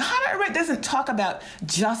 Hannah Arendt doesn't talk about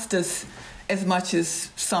justice as much as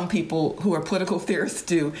some people who are political theorists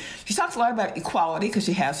do. She talks a lot about equality, because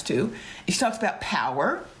she has to. She talks about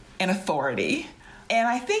power and authority. And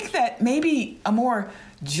I think that maybe a more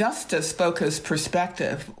justice-focused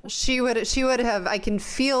perspective. She would have, I can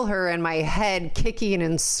feel her in my head kicking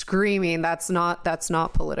and screaming, that's not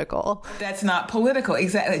political. That's not political,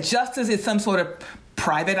 exactly. Justice is some sort of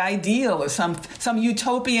private ideal or some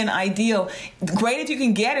utopian ideal. Great if you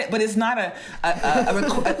can get it, but it's not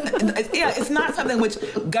it's not something which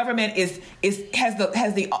government has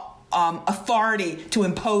the authority to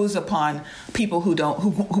impose upon people who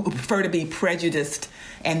prefer to be prejudiced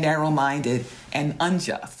and narrow-minded and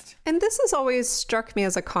unjust. And this has always struck me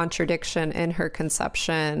as a contradiction in her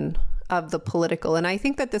conception of the political. And I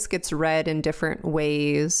think that this gets read in different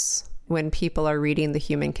ways when people are reading The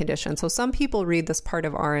Human Condition. So some people read this part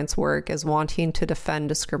of Arendt's work as wanting to defend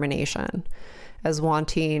discrimination, as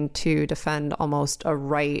wanting to defend almost a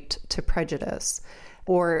right to prejudice.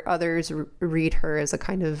 Or others read her as a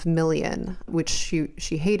kind of Millian, which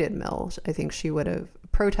she hated Mill. I think she would have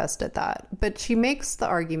protested that. But she makes the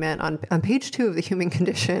argument on page 2 of The Human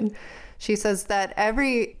Condition. She says that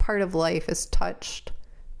every part of life is touched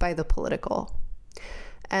by the political.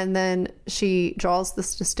 And then she draws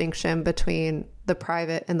this distinction between the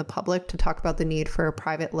private and the public to talk about the need for a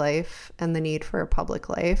private life and the need for a public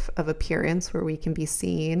life of appearance where we can be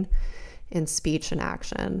seen in speech and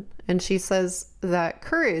action. And she says that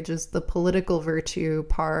courage is the political virtue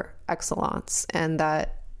par excellence, and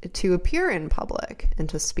that to appear in public and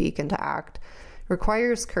to speak and to act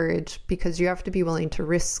requires courage because you have to be willing to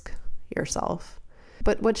risk yourself.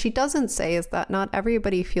 But what she doesn't say is that not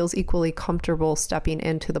everybody feels equally comfortable stepping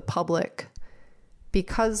into the public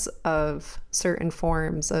because of certain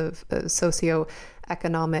forms of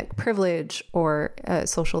socioeconomic privilege or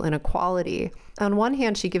social inequality. On one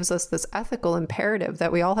hand, she gives us this ethical imperative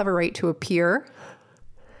that we all have a right to appear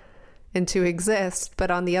and to exist. But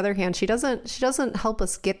on the other hand, she doesn't help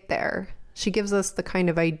us get there. She gives us the kind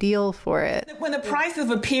of ideal for it. When the price of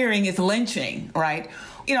appearing is lynching, right?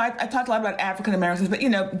 I talked a lot about African Americans, but,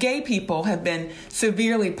 gay people have been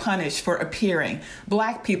severely punished for appearing.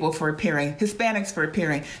 Black people for appearing. Hispanics for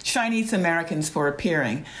appearing. Chinese Americans for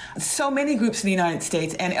appearing. So many groups in the United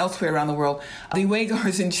States and elsewhere around the world, the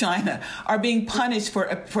Uyghurs in China, are being punished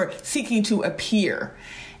for seeking to appear.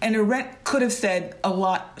 And Arendt could have said a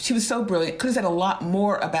lot. She was so brilliant, could have said a lot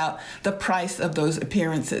more about the price of those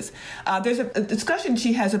appearances. There's a discussion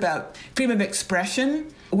she has about freedom of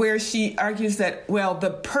expression, where she argues that, well, the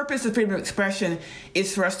purpose of freedom of expression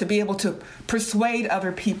is for us to be able to persuade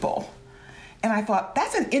other people. And I thought,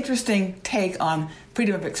 that's an interesting take on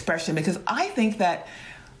freedom of expression, because I think that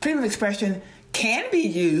freedom of expression can be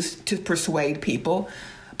used to persuade people,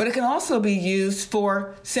 but it can also be used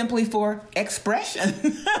simply for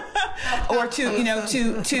expression or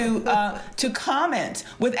to comment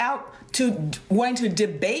without wanting to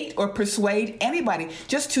debate or persuade anybody,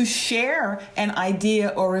 just to share an idea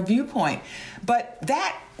or a viewpoint. But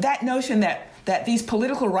that notion that these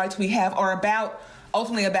political rights we have are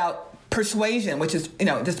ultimately about persuasion, which is,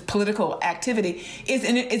 this political activity, is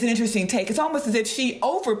an interesting take. It's almost as if she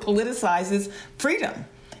over-politicizes freedom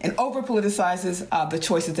and over-politicizes the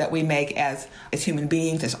choices that we make as human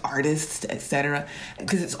beings, as artists, etc.,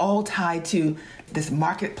 because it's all tied to this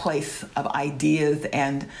marketplace of ideas,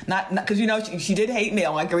 and not because she did hate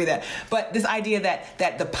Mill, I agree with that, but this idea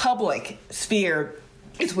that the public sphere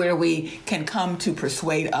is where we can come to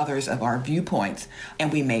persuade others of our viewpoints,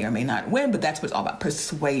 and we may or may not win, but that's what it's all about,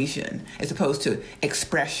 persuasion, as opposed to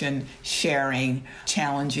expression, sharing,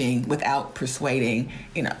 challenging without persuading,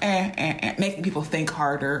 making people think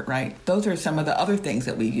harder, right? Those are some of the other things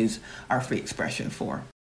that we use our free expression for.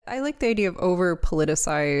 I like the idea of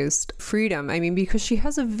over-politicized freedom. I mean, because she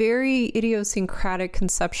has a very idiosyncratic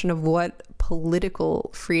conception of what political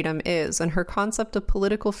freedom is. And her concept of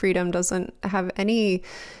political freedom doesn't have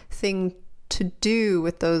anything to do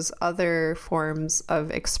with those other forms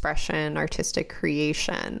of expression, artistic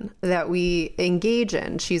creation that we engage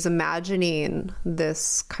in. She's imagining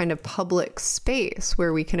this kind of public space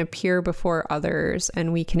where we can appear before others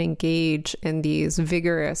and we can engage in these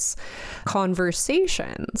vigorous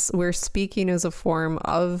conversations where speaking is a form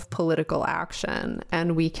of political action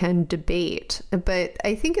and we can debate. But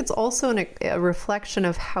I think it's also a reflection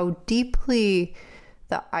of how deeply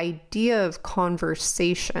the idea of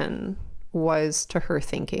conversation was to her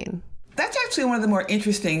thinking. That's actually one of the more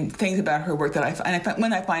interesting things about her work that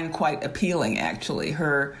I find quite appealing, actually.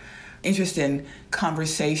 Her interest in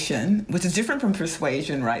conversation, which is different from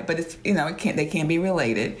persuasion, right? But it's, they can be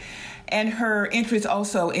related. And her interest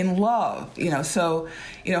also in love,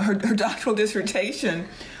 her doctoral dissertation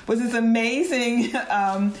was this amazing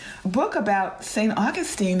book about St.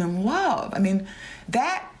 Augustine and love. I mean,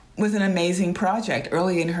 that was an amazing project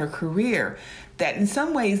early in her career that in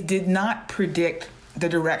some ways did not predict the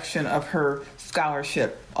direction of her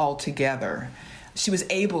scholarship altogether. She was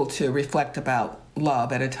able to reflect about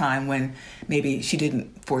love at a time when maybe she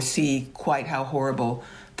didn't foresee quite how horrible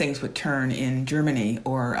things would turn in Germany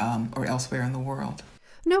or elsewhere in the world.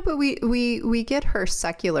 No, but we get her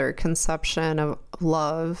secular conception of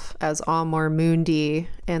love as amor mundi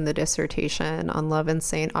in the dissertation on love in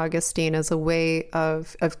St. Augustine as a way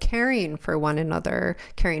of caring for one another,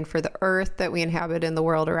 caring for the earth that we inhabit in the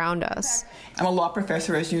world around us. I'm a law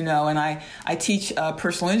professor, as you know, and I teach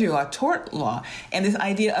personal injury law, tort law, and this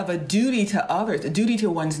idea of a duty to others, a duty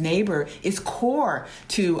to one's neighbor is core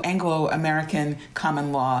to Anglo-American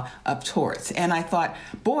common law of torts. And I thought,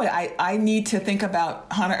 boy, I need to think about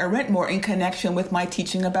Hannah Arendt more in connection with my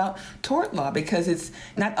teaching about tort law, because it's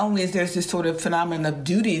not only is there's this sort of phenomenon of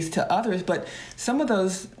duties to others, but some of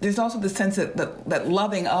those, there's also the sense that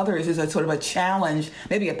loving others is a sort of a challenge,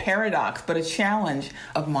 maybe a paradox, but a challenge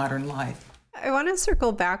of modern life. I want to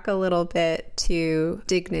circle back a little bit to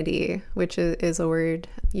dignity, which is a word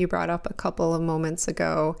you brought up a couple of moments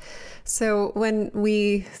ago. So when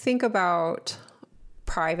we think about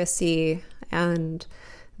privacy and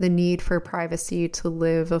the need for privacy to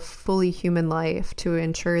live a fully human life, to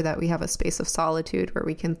ensure that we have a space of solitude where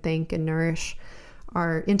we can think and nourish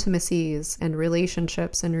our intimacies and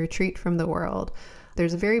relationships and retreat from the world,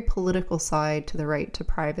 there's a very political side to the right to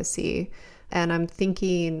privacy. And I'm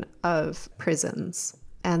thinking of prisons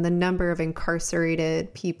and the number of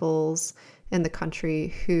incarcerated peoples in the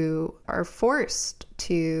country who are forced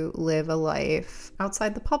to live a life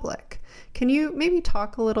outside the public. Can you maybe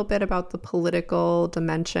talk a little bit about the political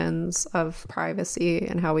dimensions of privacy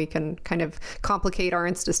and how we can kind of complicate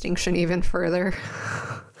Arendt's distinction even further?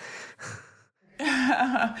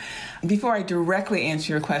 Before I directly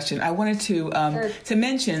answer your question, I wanted to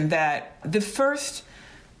mention that the first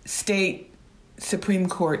state Supreme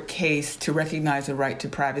Court case to recognize the right to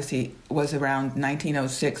privacy was around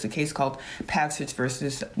 1906, a case called Passage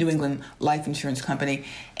versus New England Life Insurance Company.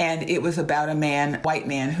 And it was about a white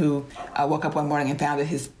man, who woke up one morning and found that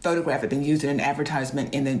his photograph had been used in an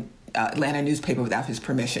advertisement in the Atlanta newspaper without his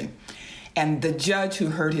permission. And the judge who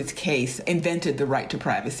heard his case invented the right to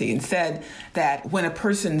privacy and said that when a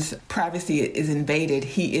person's privacy is invaded,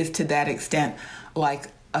 he is to that extent like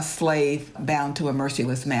a slave bound to a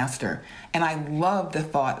merciless master. And I love the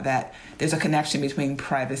thought that there's a connection between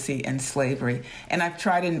privacy and slavery. And I've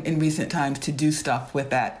tried in recent times to do stuff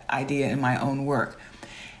with that idea in my own work.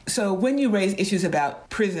 So when you raise issues about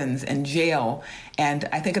prisons and jail, and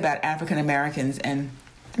I think about African Americans and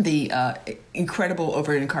the incredible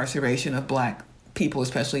over-incarceration of Black people,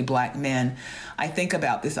 especially Black men, I think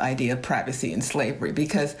about this idea of privacy and slavery,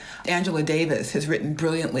 because Angela Davis has written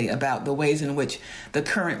brilliantly about the ways in which the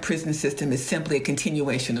current prison system is simply a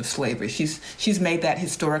continuation of slavery. She's made that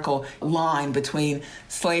historical line between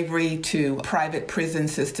slavery to private prison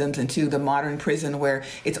systems and to the modern prison, where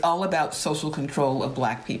it's all about social control of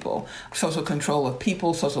Black people, social control of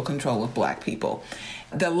people, social control of Black people.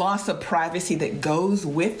 The loss of privacy that goes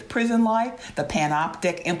with prison life, the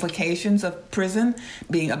panoptic implications of prison,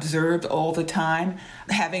 being observed all the time,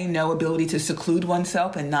 having no ability to seclude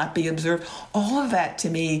oneself and not be observed, all of that to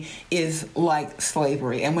me is like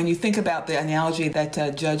slavery. And when you think about the analogy that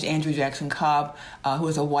Judge Andrew Jackson Cobb, who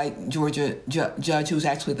is a white Georgia judge who was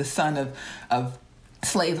actually the son of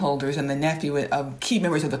slaveholders and the nephew of key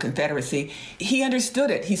members of the Confederacy, he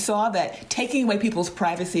understood it. He saw that taking away people's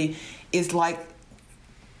privacy is like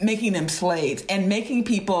making them slaves, and making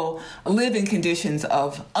people live in conditions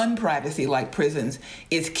of unprivacy like prisons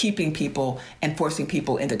is keeping people and forcing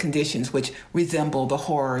people into conditions which resemble the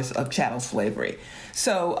horrors of chattel slavery.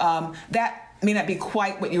 So that may not be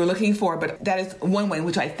quite what you were looking for, but that is one way in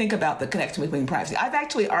which I think about the connection between privacy. I've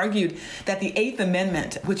actually argued that the Eighth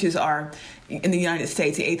Amendment, which is in the United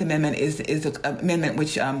States, the Eighth Amendment is an amendment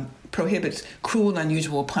which prohibits cruel and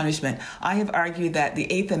unusual punishment. I have argued that the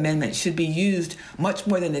Eighth Amendment should be used much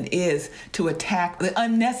more than it is to attack the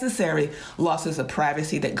unnecessary losses of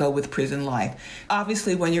privacy that go with prison life.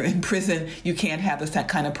 Obviously, when you're in prison, you can't have that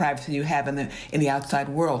kind of privacy you have in the outside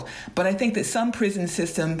world. But I think that some prison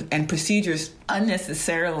systems and procedures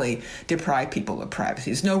unnecessarily deprive people of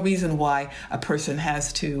privacy. There's no reason why a person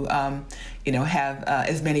has to have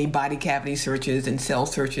as many body cavity searches and cell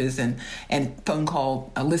searches and phone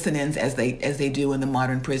call listen-ins as they do in the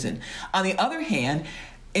modern prison. On the other hand,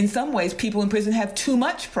 in some ways, people in prison have too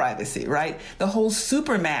much privacy, right? The whole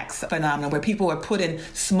supermax phenomenon where people are put in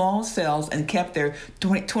small cells and kept there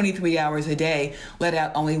 23 hours a day, let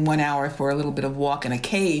out only 1 hour for a little bit of walk in a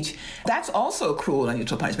cage, that's also cruel and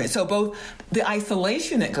unusual punishment. So both the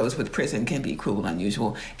isolation that goes with prison can be cruel and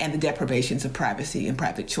unusual, and the deprivations of privacy and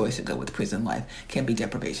private choice that go with prison life can be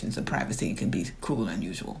deprivations of privacy and can be cruel and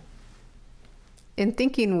unusual. In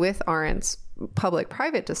thinking with Arendt's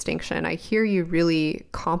public-private distinction, I hear you really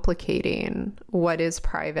complicating what is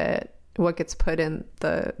private, what gets put in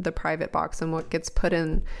the private box and what gets put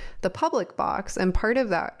in the public box. And part of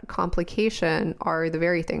that complication are the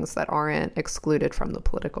very things that Arendt excluded from the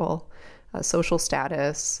political: social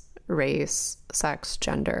status, race, sex,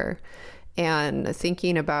 gender. And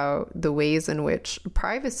thinking about the ways in which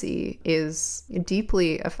privacy is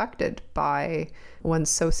deeply affected by one's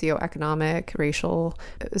socioeconomic, racial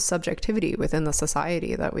subjectivity within the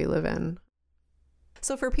society that we live in.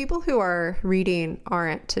 So for people who are reading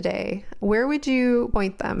Arendt today, where would you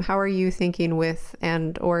point them? How are you thinking with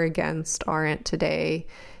and or against Arendt today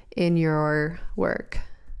in your work?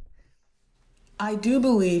 I do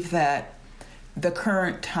believe that the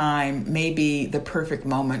current time may be the perfect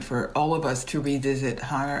moment for all of us to revisit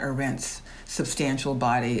Hannah Arendt's substantial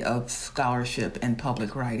body of scholarship and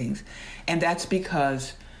public writings. And that's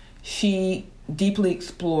because she deeply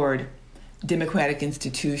explored democratic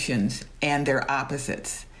institutions and their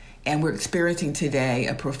opposites. And we're experiencing today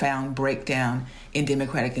a profound breakdown in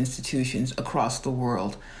democratic institutions across the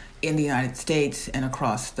world, in the United States and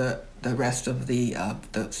across the rest of the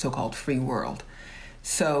so-called free world.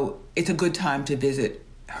 So it's a good time to visit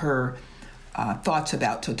her thoughts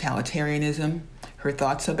about totalitarianism, her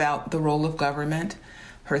thoughts about the role of government,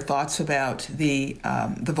 her thoughts about the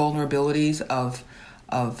vulnerabilities of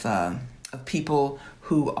people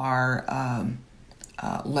who are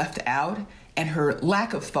left out, and her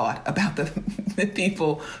lack of thought about the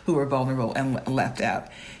people who are vulnerable and left out.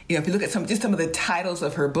 If you look at some of the titles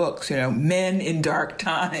of her books, Men in Dark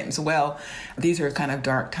Times. Well, these are kind of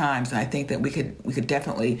dark times, and I think that we could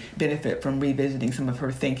definitely benefit from revisiting some of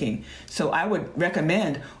her thinking. So I would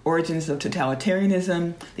recommend Origins of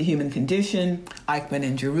Totalitarianism, The Human Condition, Eichmann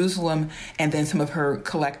in Jerusalem, and then some of her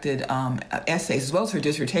collected essays, as well as her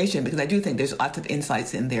dissertation, because I do think there's lots of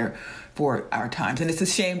insights in there for our times. And it's a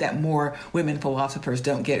shame that more women philosophers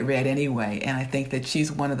don't get read anyway, and I think that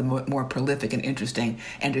she's one of the more prolific and interesting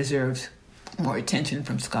and deserves more attention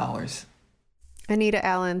from scholars. Anita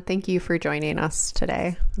Allen, thank you for joining us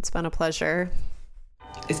today. It's been a pleasure.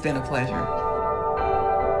 It's been a pleasure.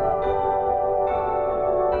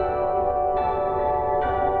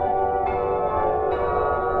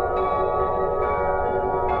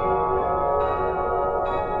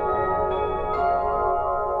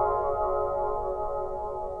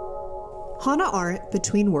 Hannah Arendt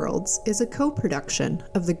Between Worlds is a co-production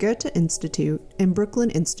of the Goethe-Institut and Brooklyn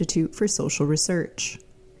Institute for Social Research.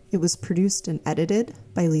 It was produced and edited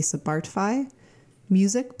by Lisa Bartfi,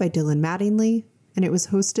 music by Dylan Mattingly, and it was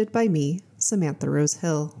hosted by me, Samantha Rose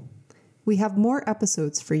Hill. We have more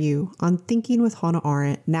episodes for you on Thinking with Hannah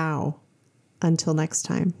Arendt now. Until next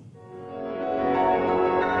time.